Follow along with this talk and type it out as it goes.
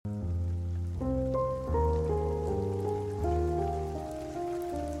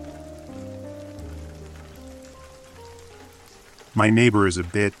My neighbor is a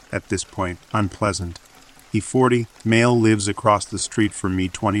bit, at this point, unpleasant. He 40, male, lives across the street from me,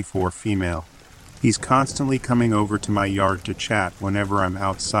 24, female. He's constantly coming over to my yard to chat whenever I'm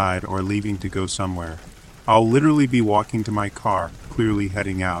outside or leaving to go somewhere. I'll literally be walking to my car, clearly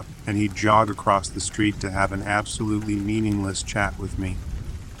heading out, and he'd jog across the street to have an absolutely meaningless chat with me.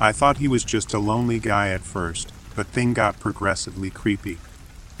 I thought he was just a lonely guy at first, but things got progressively creepy.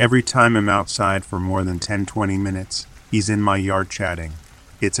 Every time I'm outside for more than 10-20 minutes, he's in my yard chatting.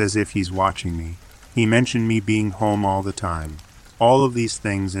 It's as if he's watching me. He mentioned me being home all the time. All of these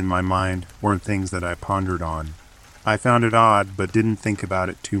things in my mind weren't things that I pondered on. I found it odd, but didn't think about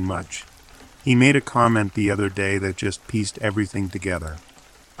it too much. He made a comment the other day that just pieced everything together.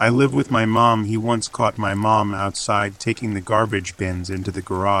 I live with my mom. He once caught my mom outside taking the garbage bins into the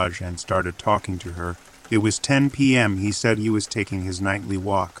garage and started talking to her. It was 10 p.m. He said he was taking his nightly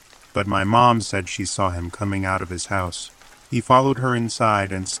walk, but my mom said she saw him coming out of his house. He followed her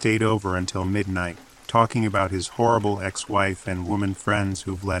inside and stayed over until midnight, talking about his horrible ex-wife and woman friends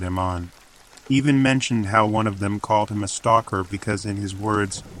who've led him on. Even mentioned how one of them called him a stalker because, in his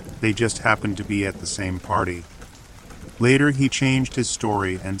words, they just happened to be at the same party. Later he changed his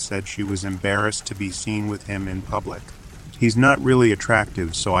story and said she was embarrassed to be seen with him in public. He's not really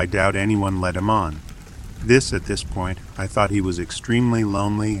attractive, so I doubt anyone led him on. At this point, I thought he was extremely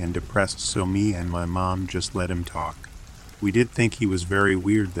lonely and depressed, so me and my mom just let him talk. We did think he was very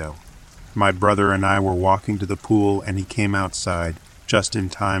weird, though. My brother and I were walking to the pool and he came outside, just in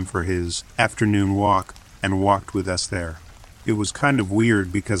time for his afternoon walk, and walked with us there. It was kind of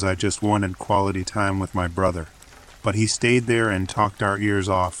weird because I just wanted quality time with my brother. But he stayed there and talked our ears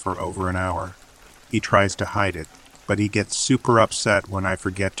off for over an hour. He tries to hide it, but he gets super upset when I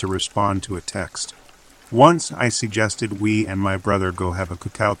forget to respond to a text. Once I suggested we and my brother go have a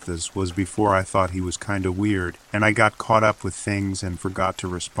cookout. This was before I thought he was kind of weird, and I got caught up with things and forgot to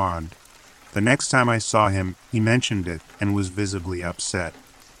respond. The next time I saw him, he mentioned it and was visibly upset.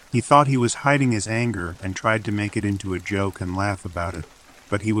 He thought he was hiding his anger and tried to make it into a joke and laugh about it,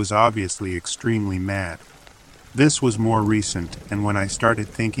 but he was obviously extremely mad. This was more recent, and when I started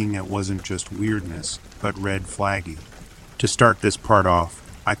thinking it wasn't just weirdness, but red flaggy. To start this part off,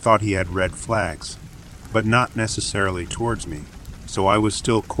 I thought he had red flags, but not necessarily towards me, so I was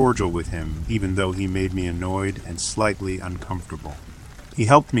still cordial with him, even though he made me annoyed and slightly uncomfortable. He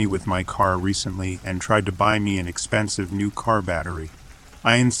helped me with my car recently and tried to buy me an expensive new car battery.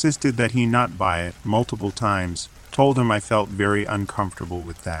 I insisted that he not buy it multiple times, told him I felt very uncomfortable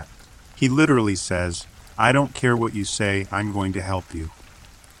with that. He literally says, "I don't care what you say, I'm going to help you."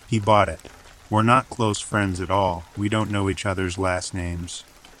 He bought it. We're not close friends at all, we don't know each other's last names.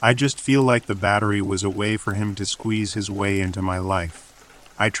 I just feel like the battery was a way for him to squeeze his way into my life.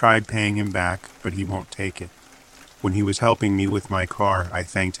 I tried paying him back, but he won't take it. When he was helping me with my car, I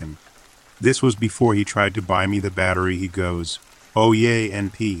thanked him. This was before he tried to buy me the battery. He goes, "Oh yay,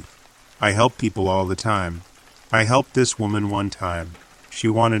 NP. I help people all the time. I helped this woman one time. She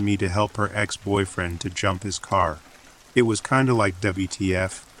wanted me to help her ex-boyfriend to jump his car. It was kinda like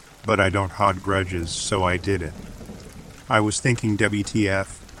WTF, but I don't hold grudges, so I did it." I was thinking,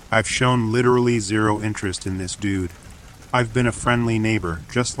 WTF, I've shown literally zero interest in this dude. I've been a friendly neighbor,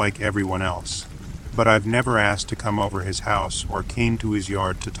 just like everyone else. But I've never asked to come over his house or came to his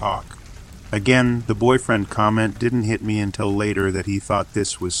yard to talk. Again, the boyfriend comment didn't hit me until later that he thought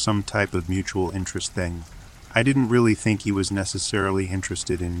this was some type of mutual interest thing. I didn't really think he was necessarily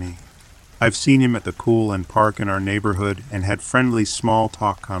interested in me. I've seen him at the pool and park in our neighborhood and had friendly small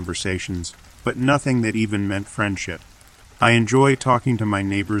talk conversations, but nothing that even meant friendship. I enjoy talking to my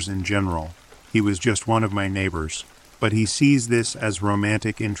neighbors in general. He was just one of my neighbors, but he sees this as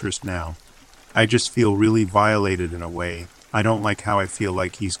romantic interest now. I just feel really violated in a way. I don't like how I feel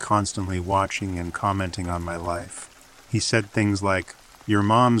like he's constantly watching and commenting on my life. He said things like, "Your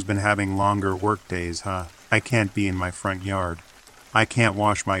mom's been having longer work days, huh? I can't be in my front yard. I can't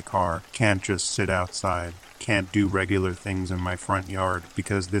wash my car, can't just sit outside, can't do regular things in my front yard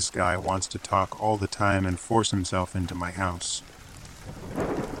because this guy wants to talk all the time and force himself into my house."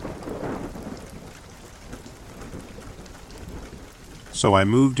 So I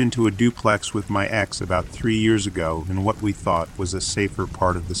moved into a duplex with my ex about 3 years ago in what we thought was a safer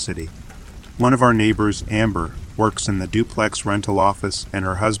part of the city. One of our neighbors, Amber, works in the duplex rental office, and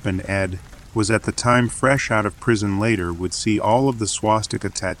her husband, Ed, was at the time fresh out of prison. Later would see all of the swastika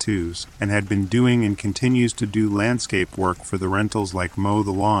tattoos and had been doing and continues to do landscape work for the rentals, like mow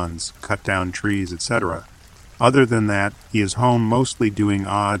the lawns, cut down trees, etc. Other than that, he is home mostly doing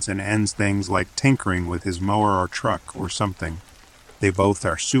odds and ends things like tinkering with his mower or truck or something. They both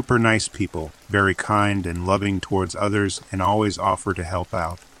are super nice people, very kind and loving towards others, and always offer to help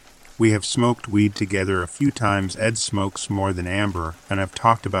out. We have smoked weed together a few times. Ed smokes more than Amber, and have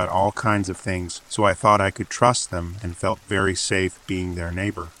talked about all kinds of things, so I thought I could trust them and felt very safe being their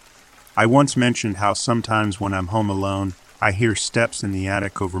neighbor. I once mentioned how sometimes when I'm home alone, I hear steps in the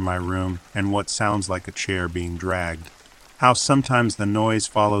attic over my room and what sounds like a chair being dragged. How sometimes the noise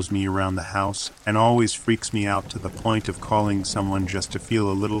follows me around the house and always freaks me out to the point of calling someone just to feel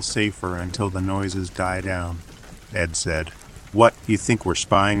a little safer until the noises die down. Ed said, "What, you think we're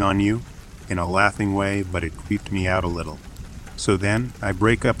spying on you?" in a laughing way, but it creeped me out a little. So then, I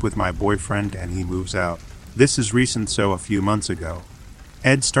break up with my boyfriend and he moves out. This is recent, so a few months ago.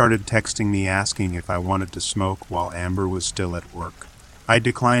 Ed started texting me asking if I wanted to smoke while Amber was still at work. I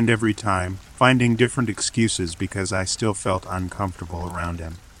declined every time, finding different excuses because I still felt uncomfortable around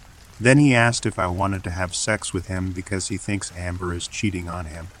him. Then he asked if I wanted to have sex with him because he thinks Amber is cheating on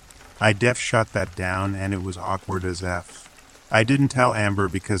him. I shut that down and it was awkward as F. I didn't tell Amber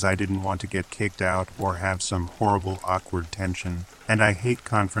because I didn't want to get kicked out or have some horrible awkward tension, and I hate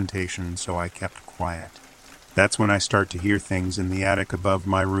confrontation, so I kept quiet. That's when I start to hear things in the attic above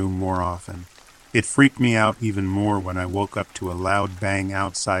my room more often. It freaked me out even more when I woke up to a loud bang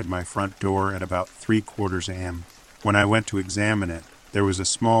outside my front door at about 3:15 a.m. When I went to examine it, there was a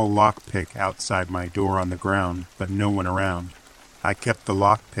small lockpick outside my door on the ground, but no one around. I kept the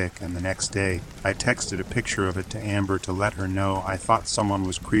lockpick, and the next day, I texted a picture of it to Amber to let her know I thought someone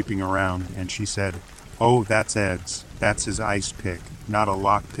was creeping around, and she said, "Oh, that's Ed's. That's his ice pick, not a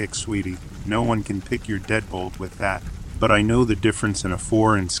lockpick, sweetie. No one can pick your deadbolt with that." But I know the difference in a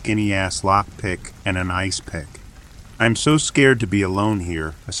 4 skinny-ass lockpick and an ice pick. I'm so scared to be alone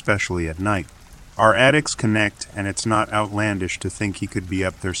here, especially at night. Our attics connect, and it's not outlandish to think he could be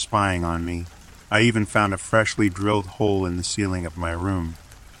up there spying on me. I even found a freshly drilled hole in the ceiling of my room.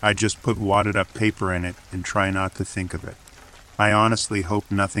 I just put wadded-up paper in it and try not to think of it. I honestly hope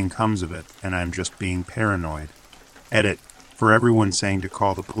nothing comes of it, and I'm just being paranoid. Edit. For everyone saying to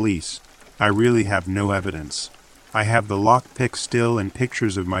call the police, I really have no evidence. I have the lockpick still and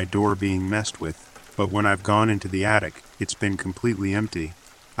pictures of my door being messed with, but when I've gone into the attic, it's been completely empty.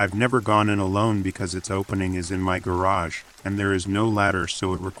 I've never gone in alone because its opening is in my garage, and there is no ladder,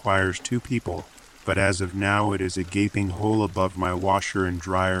 so it requires 2 people, but as of now it is a gaping hole above my washer and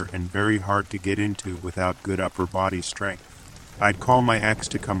dryer and very hard to get into without good upper body strength. I'd call my ex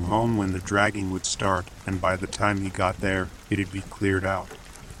to come home when the dragging would start, and by the time he got there, it'd be cleared out.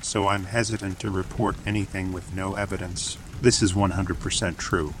 So I'm hesitant to report anything with no evidence. This is 100%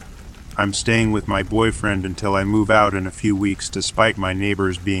 true. I'm staying with my boyfriend until I move out in a few weeks, despite my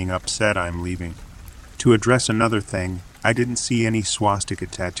neighbors being upset I'm leaving. To address another thing, I didn't see any swastika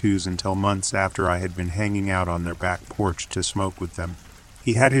tattoos until months after I had been hanging out on their back porch to smoke with them.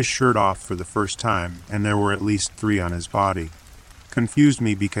 He had his shirt off for the first time, and there were at least 3 on his body. Confused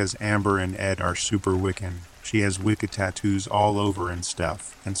me because Amber and Ed are super Wiccan. She has Wicca tattoos all over and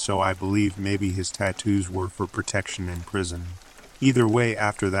stuff, and so I believe maybe his tattoos were for protection in prison. Either way,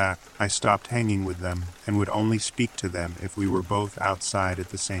 after that, I stopped hanging with them and would only speak to them if we were both outside at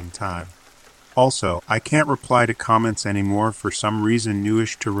the same time. Also, I can't reply to comments anymore for some reason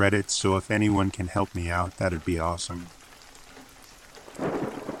newish to Reddit, so if anyone can help me out, that'd be awesome.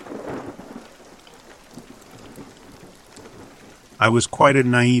 I was quite a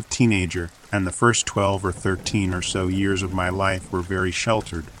naive teenager, and the first 12 or 13 or so years of my life were very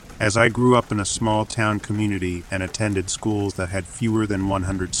sheltered, as I grew up in a small town community and attended schools that had fewer than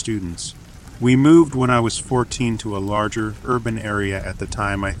 100 students. We moved when I was 14 to a larger, urban area. At the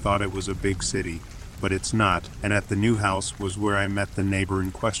time I thought it was a big city, but it's not, and at the new house was where I met the neighbor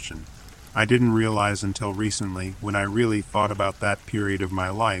in question. I didn't realize until recently, when I really thought about that period of my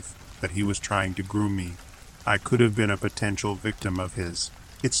life, that he was trying to groom me. I could have been a potential victim of his.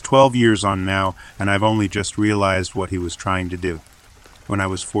 It's 12 years on now, and I've only just realized what he was trying to do. When I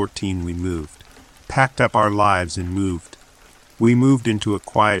was 14, we moved. Packed up our lives and moved. We moved into a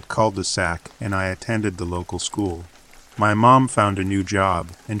quiet cul-de-sac, and I attended the local school. My mom found a new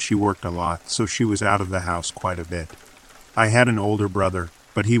job, and she worked a lot, so she was out of the house quite a bit. I had an older brother,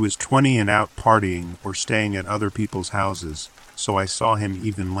 but he was 20 and out partying or staying at other people's houses, so I saw him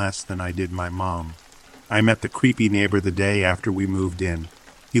even less than I did my mom. I met the creepy neighbor the day after we moved in.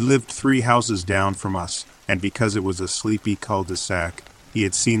 He lived 3 houses down from us, and because it was a sleepy cul-de-sac, he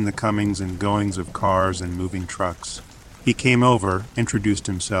had seen the comings and goings of cars and moving trucks. He came over, introduced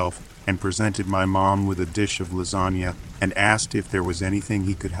himself, and presented my mom with a dish of lasagna and asked if there was anything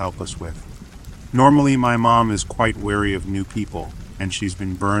he could help us with. Normally my mom is quite wary of new people, and she's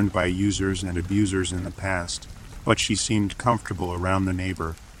been burned by users and abusers in the past. but she seemed comfortable around the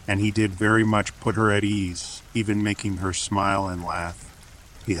neighbor, and he did very much put her at ease, even making her smile and laugh.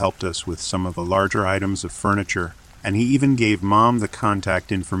 He helped us with some of the larger items of furniture, and he even gave Mom the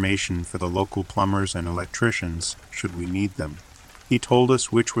contact information for the local plumbers and electricians, should we need them. He told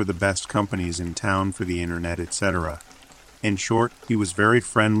us which were the best companies in town for the internet, etc. In short, he was very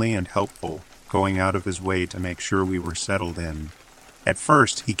friendly and helpful, going out of his way to make sure we were settled in. At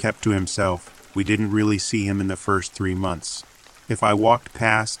first, he kept to himself. We didn't really see him in the first 3 months. If I walked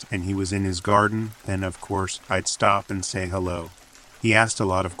past and he was in his garden, then of course I'd stop and say hello. He asked a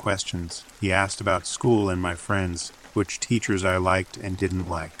lot of questions. He asked about school and my friends, which teachers I liked and didn't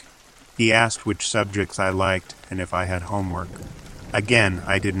like. He asked which subjects I liked and if I had homework. Again,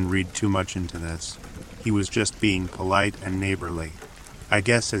 I didn't read too much into this. He was just being polite and neighborly. I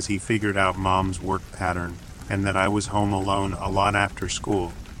guess as he figured out Mom's work pattern and that I was home alone a lot after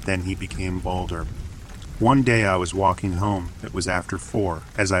school, then he became bolder. One day I was walking home. It was after 4,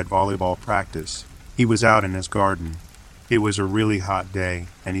 as I'd volleyball practice. He was out in his garden. It was a really hot day,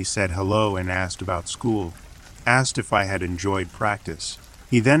 and he said hello and asked about school. Asked if I had enjoyed practice.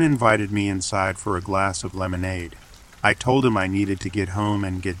 He then invited me inside for a glass of lemonade. I told him I needed to get home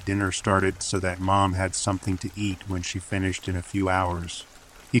and get dinner started so that Mom had something to eat when she finished in a few hours.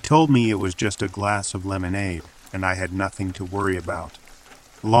 He told me it was just a glass of lemonade, and I had nothing to worry about.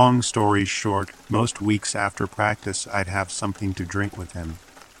 Long story short, most weeks after practice I'd have something to drink with him.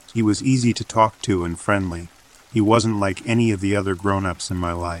 He was easy to talk to and friendly. He wasn't like any of the other grown-ups in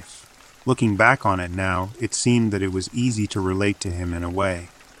my life. Looking back on it now, it seemed that it was easy to relate to him in a way.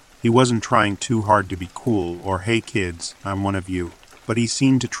 He wasn't trying too hard to be cool or, "Hey kids, I'm one of you," but he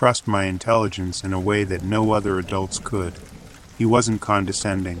seemed to trust my intelligence in a way that no other adults could. He wasn't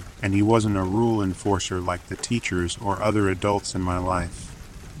condescending, and he wasn't a rule enforcer like the teachers or other adults in my life.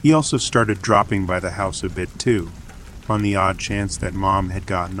 He also started dropping by the house a bit too, on the odd chance that Mom had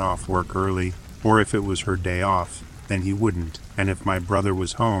gotten off work early, or if it was her day off, then he wouldn't, and if my brother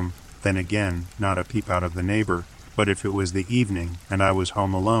was home, then again, not a peep out of the neighbor, but if it was the evening and I was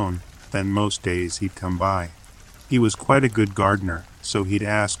home alone, then most days he'd come by. He was quite a good gardener, so he'd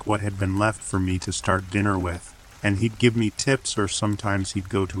ask what had been left for me to start dinner with, and he'd give me tips, or sometimes he'd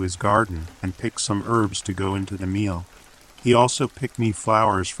go to his garden and pick some herbs to go into the meal. He also picked me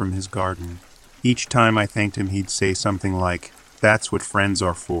flowers from his garden. Each time I thanked him, he'd say something like, "That's what friends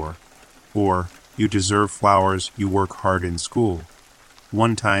are for," or, "You deserve flowers, you work hard in school."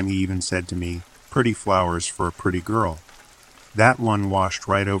 One time he even said to me, "Pretty flowers for a pretty girl." That one washed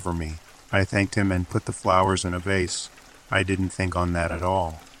right over me. I thanked him and put the flowers in a vase. I didn't think on that at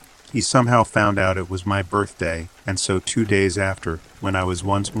all. He somehow found out it was my birthday, and so 2 days after, when I was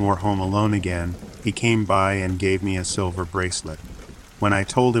once more home alone again, he came by and gave me a silver bracelet. When I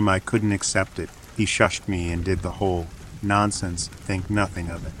told him I couldn't accept it, he shushed me and did the whole, "Nonsense, think nothing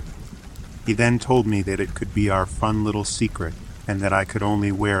of it." He then told me that it could be our fun little secret, and that I could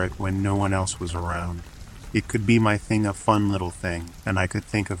only wear it when no one else was around. It could be my thing, a fun little thing, and I could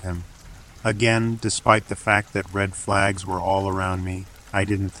think of him. Again, despite the fact that red flags were all around me, I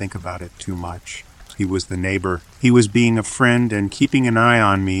didn't think about it too much. He was the neighbor. He was being a friend and keeping an eye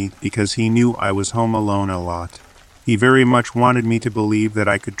on me because he knew I was home alone a lot. He very much wanted me to believe that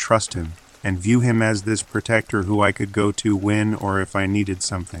I could trust him and view him as this protector who I could go to when or if I needed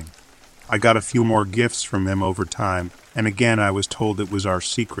something. I got a few more gifts from him over time, and again I was told it was our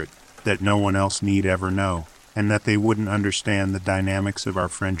secret, that no one else need ever know, and that they wouldn't understand the dynamics of our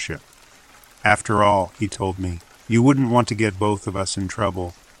friendship. After all, he told me, you wouldn't want to get both of us in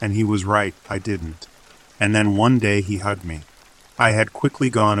trouble, and he was right, I didn't. And then one day he hugged me. I had quickly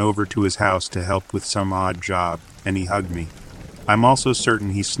gone over to his house to help with some odd job, and he hugged me. I'm also certain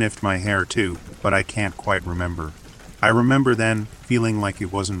he sniffed my hair too, but I can't quite remember. I remember then feeling like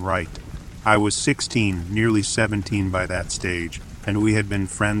it wasn't right. I was 16, nearly 17 by that stage, and we had been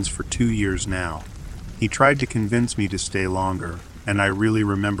friends for 2 years now. He tried to convince me to stay longer, and I really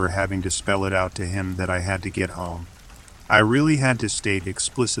remember having to spell it out to him that I had to get home. I really had to state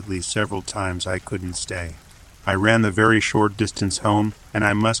explicitly several times I couldn't stay. I ran the very short distance home, and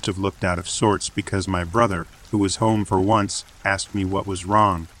I must have looked out of sorts because my brother, who was home for once, asked me what was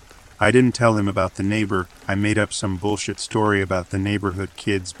wrong. I didn't tell him about the neighbor. I made up some bullshit story about the neighborhood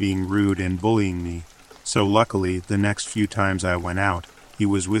kids being rude and bullying me. So luckily, the next few times I went out, he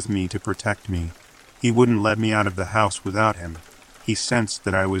was with me to protect me. He wouldn't let me out of the house without him. He sensed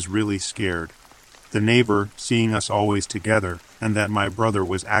that I was really scared. The neighbor, seeing us always together, and that my brother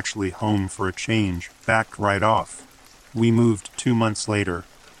was actually home for a change, backed right off. We moved 2 months later.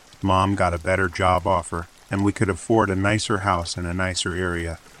 Mom got a better job offer, and we could afford a nicer house in a nicer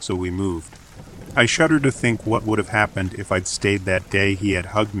area, so we moved. I shudder to think what would have happened if I'd stayed that day he had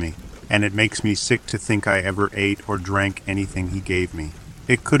hugged me, and it makes me sick to think I ever ate or drank anything he gave me.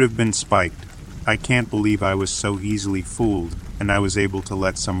 It could have been spiked. I can't believe I was so easily fooled, and I was able to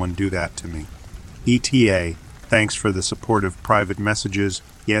let someone do that to me. ETA, thanks for the supportive private messages.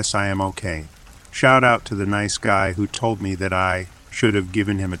 Yes, I am okay. Shout out to the nice guy who told me that I should have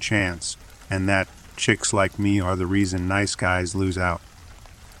given him a chance, and that chicks like me are the reason nice guys lose out.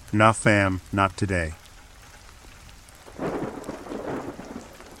 Nah fam, not today.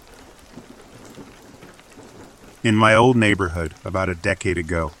 In my old neighborhood, about a decade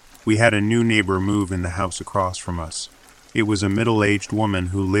ago, we had a new neighbor move in the house across from us. It was a middle-aged woman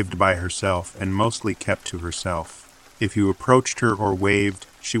who lived by herself and mostly kept to herself. If you approached her or waved,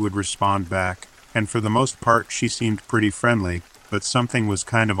 she would respond back, and for the most part she seemed pretty friendly, but something was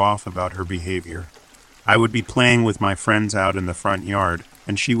kind of off about her behavior. I would be playing with my friends out in the front yard,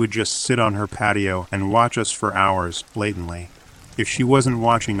 and she would just sit on her patio and watch us for hours, blatantly. If she wasn't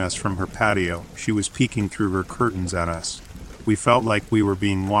watching us from her patio, she was peeking through her curtains at us. We felt like we were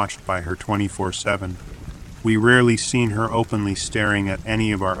being watched by her 24/7. We rarely seen her openly staring at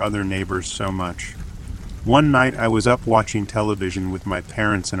any of our other neighbors so much. One night I was up watching television with my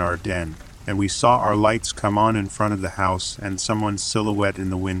parents in our den, and we saw our lights come on in front of the house and someone's silhouette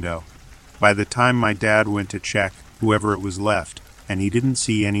in the window. By the time my dad went to check, whoever it was left, and he didn't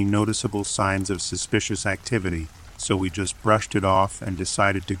see any noticeable signs of suspicious activity, so we just brushed it off and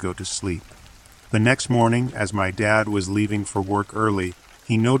decided to go to sleep. The next morning, as my dad was leaving for work early,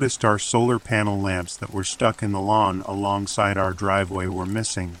 he noticed our solar panel lamps that were stuck in the lawn alongside our driveway were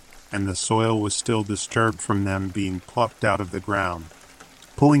missing, and the soil was still disturbed from them being plucked out of the ground.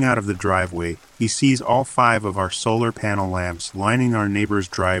 Pulling out of the driveway, he sees all 5 of our solar panel lamps lining our neighbor's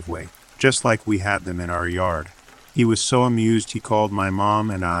driveway, just like we had them in our yard. He was so amused he called my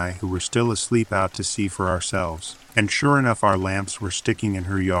mom and I, who were still asleep, out to see for ourselves, and sure enough our lamps were sticking in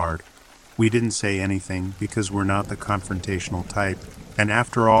her yard. We didn't say anything because we're not the confrontational type, and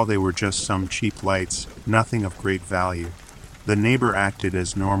after all they were just some cheap lights, nothing of great value. The neighbor acted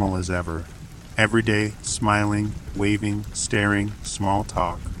as normal as ever. Every day, smiling, waving, staring, small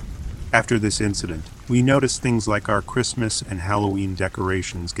talk. After this incident, we noticed things like our Christmas and Halloween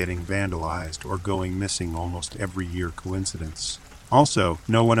decorations getting vandalized or going missing almost every year. Coincidence? Also,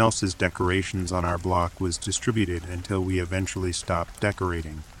 no one else's decorations on our block was distributed until we eventually stopped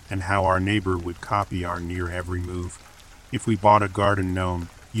decorating, and how our neighbor would copy our near every move. If we bought a garden gnome,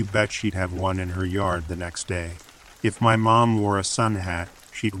 you bet she'd have one in her yard the next day. If my mom wore a sun hat,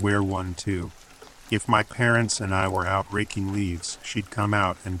 she'd wear one too. If my parents and I were out raking leaves, she'd come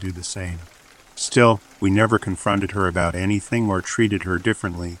out and do the same. Still, we never confronted her about anything or treated her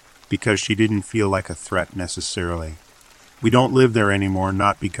differently, because she didn't feel like a threat necessarily. We don't live there anymore,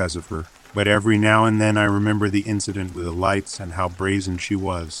 not because of her, but every now and then I remember the incident with the lights and how brazen she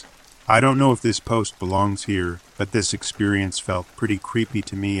was. I don't know if this post belongs here, but this experience felt pretty creepy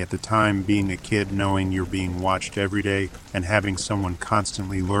to me at the time, being a kid, knowing you're being watched every day and having someone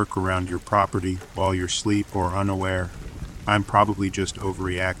constantly lurk around your property while you're asleep or unaware. I'm probably just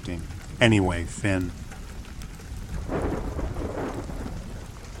overreacting. Anyway, Finn.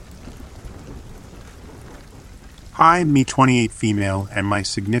 I, me 28 female, and my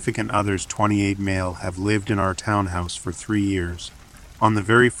significant others 28 male have lived in our townhouse for 3 years. On the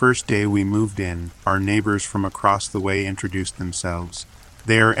very first day we moved in, our neighbors from across the way introduced themselves.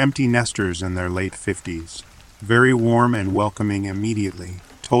 They are empty nesters in their late 50s. Very warm and welcoming immediately,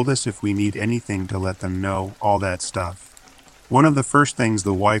 told us if we need anything to let them know, all that stuff. One of the first things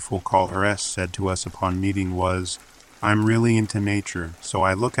the wife, will call her S, said to us upon meeting was, "I'm really into nature, so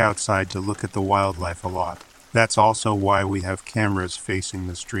I look outside to look at the wildlife a lot. That's also why we have cameras facing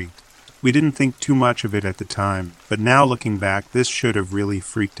the street." We didn't think too much of it at the time, but now looking back, this should have really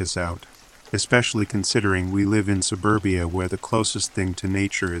freaked us out, especially considering we live in suburbia where the closest thing to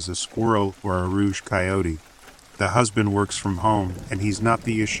nature is a squirrel or a rouge coyote. The husband works from home, and he's not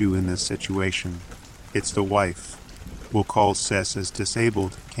the issue in this situation. It's the wife. We'll call Cess as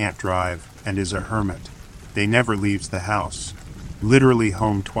disabled, can't drive, and is a hermit. They never leaves the house. Literally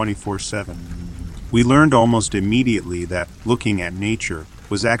home 24/7. We learned almost immediately that looking at nature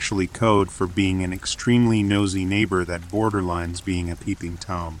was actually code for being an extremely nosy neighbor that borderlines being a peeping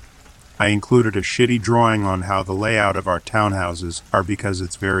Tom. I included a shitty drawing on how the layout of our townhouses are because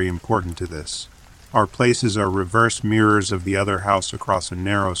it's very important to this. Our places are reverse mirrors of the other house across a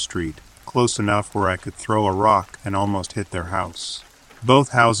narrow street, close enough where I could throw a rock and almost hit their house. Both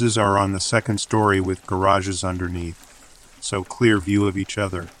houses are on the second story with garages underneath, so clear view of each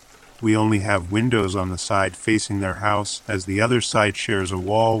other. We only have windows on the side facing their house, as the other side shares a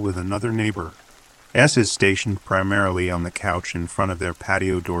wall with another neighbor. S is stationed primarily on the couch in front of their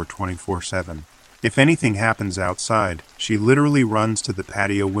patio door 24/7. If anything happens outside, she literally runs to the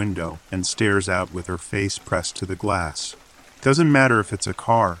patio window and stares out with her face pressed to the glass. Doesn't matter if it's a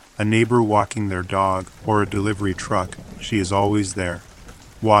car, a neighbor walking their dog, or a delivery truck, she is always there,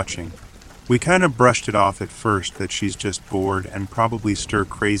 watching. We kind of brushed it off at first that she's just bored and probably stir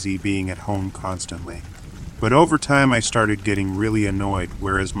crazy being at home constantly. But over time I started getting really annoyed,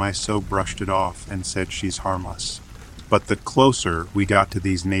 whereas my so brushed it off and said she's harmless. But the closer we got to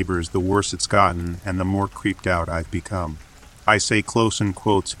these neighbors, the worse it's gotten and the more creeped out I've become. I say close in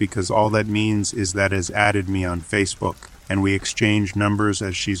quotes because all that means is that has added me on Facebook, and we exchange numbers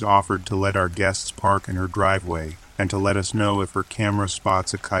as she's offered to let our guests park in her driveway and to let us know if her camera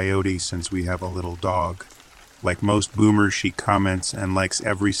spots a coyote since we have a little dog. Like most boomers, she comments and likes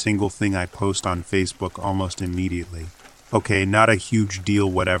every single thing I post on Facebook almost immediately. Okay, not a huge deal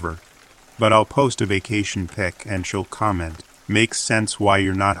whatever. But I'll post a vacation pic and she'll comment, "Makes sense why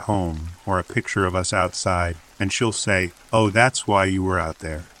you're not home," or a picture of us outside, and she'll say, "Oh, that's why you were out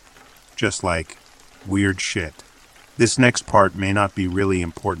there." Just like weird shit. This next part may not be really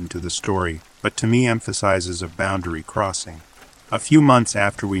important to the story, but to me emphasizes a boundary crossing. A few months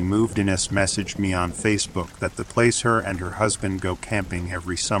after we moved, Ines messaged me on Facebook that the place her and her husband go camping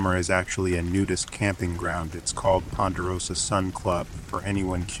every summer is actually a nudist camping ground. It's called Ponderosa Sun Club. For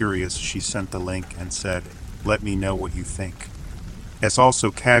anyone curious, she sent the link and said, "Let me know what you think." Es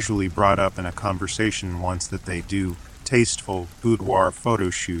also casually brought up in a conversation once that they do tasteful boudoir photo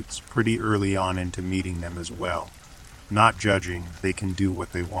shoots pretty early on into meeting them as well. Not judging, they can do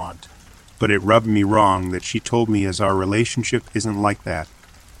what they want. But it rubbed me wrong that she told me as our relationship isn't like that.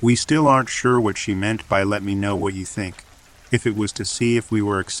 We still aren't sure what she meant by "let me know what you think." If it was to see if we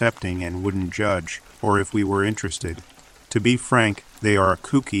were accepting and wouldn't judge, or if we were interested. To be frank, they are a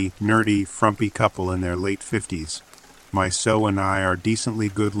kooky, nerdy, frumpy couple in their late 50s. My so and I are decently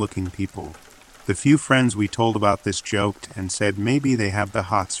good-looking people. The few friends we told about this joked and said maybe they have the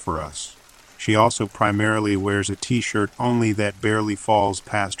hots for us. She also primarily wears a t-shirt only that barely falls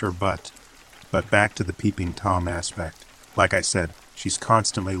past her butt. But back to the peeping Tom aspect. Like I said, she's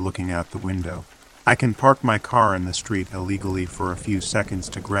constantly looking out the window. I can park my car in the street illegally for a few seconds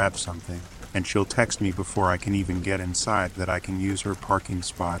to grab something, and she'll text me before I can even get inside that I can use her parking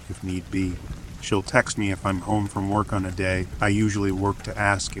spot if need be. She'll text me if I'm home from work on a day I usually work to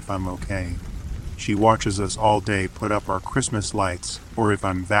ask if I'm okay. She watches us all day put up our Christmas lights, or if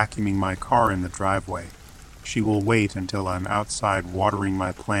I'm vacuuming my car in the driveway. She will wait until I'm outside watering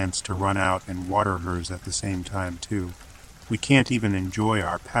my plants to run out and water hers at the same time too. We can't even enjoy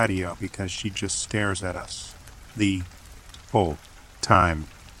our patio because she just stares at us the whole time.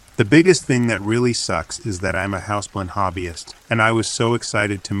 The biggest thing that really sucks is that I'm a houseplant hobbyist, and I was so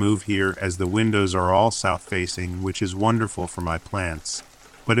excited to move here as the windows are all south-facing, which is wonderful for my plants.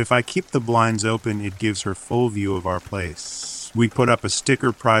 But if I keep the blinds open, it gives her full view of our place. We put up a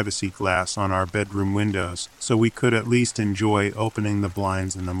sticker privacy glass on our bedroom windows so we could at least enjoy opening the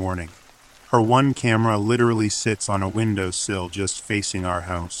blinds in the morning. Her one camera literally sits on a windowsill just facing our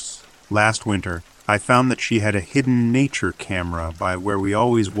house. Last winter, I found that she had a hidden nature camera by where we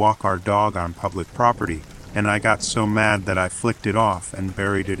always walk our dog on public property, and I got so mad that I flicked it off and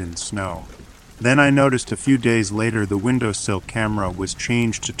buried it in snow. Then I noticed a few days later the windowsill camera was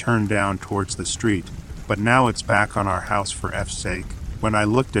changed to turn down towards the street, but now it's back on our house for F's sake. When I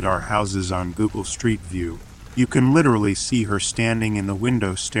looked at our houses on Google Street View, you can literally see her standing in the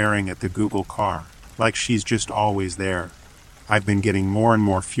window staring at the Google car, like she's just always there. I've been getting more and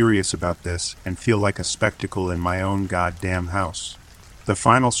more furious about this and feel like a spectacle in my own goddamn house. The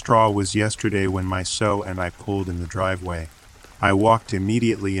final straw was yesterday when my so and I pulled in the driveway. I walked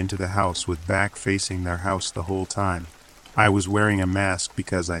immediately into the house with back facing their house the whole time. I was wearing a mask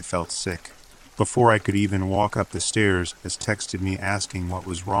because I felt sick. Before I could even walk up the stairs, Es texted me asking what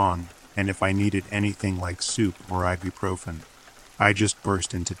was wrong and if I needed anything like soup or ibuprofen. I just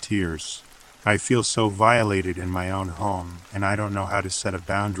burst into tears. I feel so violated in my own home, and I don't know how to set a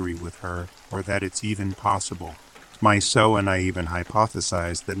boundary with her or that it's even possible. My so and I even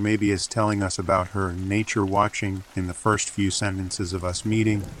hypothesized that maybe Es telling us about her nature watching in the first few sentences of us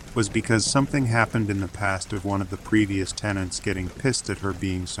meeting was because something happened in the past of one of the previous tenants getting pissed at her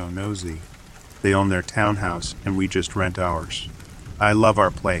being so nosy. They own their townhouse, and we just rent ours. I love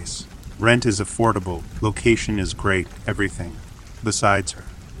our place. Rent is affordable, location is great, everything. Besides her.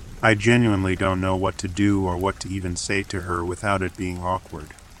 I genuinely don't know what to do or what to even say to her without it being awkward.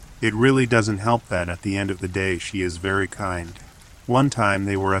 It really doesn't help that at the end of the day she is very kind. One time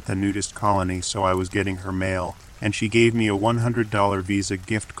they were at the nudist colony, so I was getting her mail, and she gave me a $100 Visa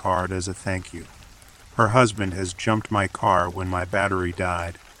gift card as a thank you. Her husband has jumped my car when my battery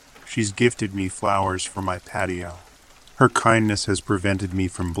died. She's gifted me flowers for my patio. Her kindness has prevented me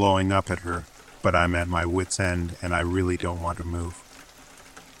from blowing up at her, but I'm at my wit's end and I really don't want to move.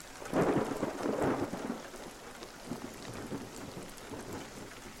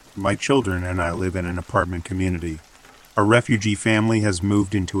 My children and I live in an apartment community. A refugee family has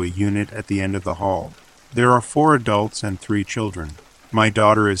moved into a unit at the end of the hall. There are 4 adults and 3 children. My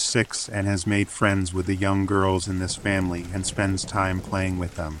daughter is 6 and has made friends with the young girls in this family and spends time playing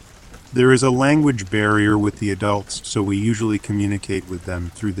with them. There is a language barrier with the adults, so we usually communicate with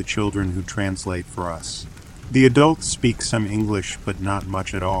them through the children who translate for us. The adults speak some English, but not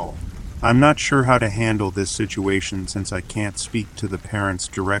much at all. I'm not sure how to handle this situation since I can't speak to the parents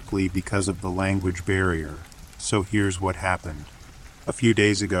directly because of the language barrier. So here's what happened. A few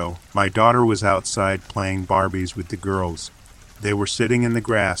days ago, my daughter was outside playing Barbies with the girls. They were sitting in the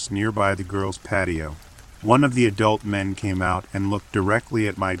grass nearby the girls' patio. One of the adult men came out and looked directly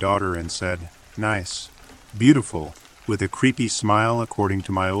at my daughter and said, "Nice. Beautiful," with a creepy smile according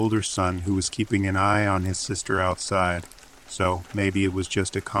to my older son who was keeping an eye on his sister outside. So maybe it was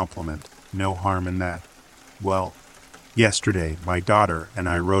just a compliment. No harm in that. Well, yesterday my daughter and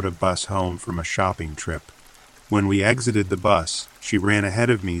I rode a bus home from a shopping trip. When we exited the bus, she ran ahead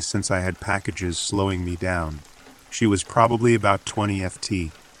of me since I had packages slowing me down. She was probably about 20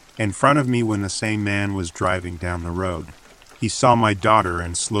 ft. In front of me when the same man was driving down the road. He saw my daughter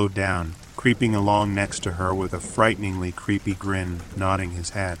and slowed down, creeping along next to her with a frighteningly creepy grin, nodding his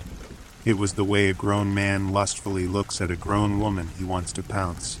head. It was the way a grown man lustfully looks at a grown woman he wants to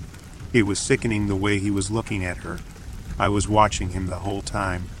pounce. It was sickening the way he was looking at her. I was watching him the whole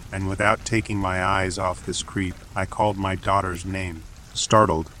time, and without taking my eyes off this creep, I called my daughter's name.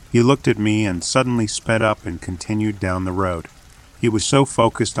 Startled, he looked at me and suddenly sped up and continued down the road. He was so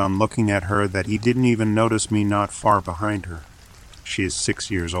focused on looking at her that he didn't even notice me not far behind her. She is 6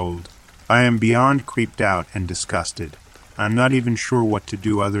 years old. I am beyond creeped out and disgusted. I'm not even sure what to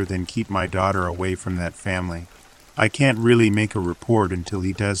do other than keep my daughter away from that family. I can't really make a report until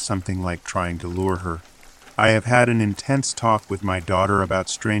he does something like trying to lure her. I have had an intense talk with my daughter about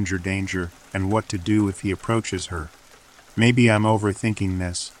stranger danger and what to do if he approaches her. Maybe I'm overthinking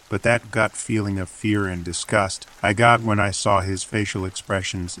this, but that gut feeling of fear and disgust I got when I saw his facial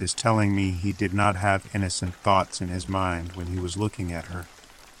expressions is telling me he did not have innocent thoughts in his mind when he was looking at her.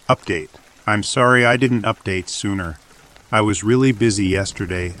 Update. I'm sorry I didn't update sooner. I was really busy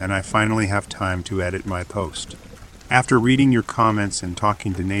yesterday and I finally have time to edit my post. After reading your comments and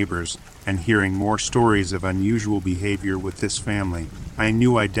talking to neighbors, and hearing more stories of unusual behavior with this family, I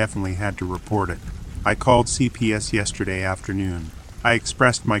knew I definitely had to report it. I called CPS yesterday afternoon. I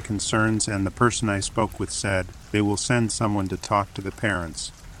expressed my concerns and the person I spoke with said they will send someone to talk to the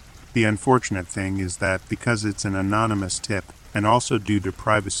parents. The unfortunate thing is that because it's an anonymous tip, and also due to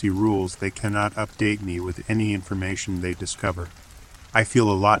privacy rules, they cannot update me with any information they discover. I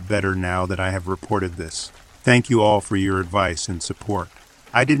feel a lot better now that I have reported this. Thank you all for your advice and support.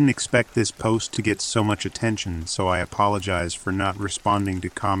 I didn't expect this post to get so much attention, so I apologize for not responding to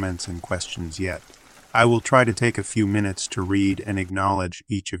comments and questions yet. I will try to take a few minutes to read and acknowledge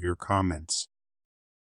each of your comments.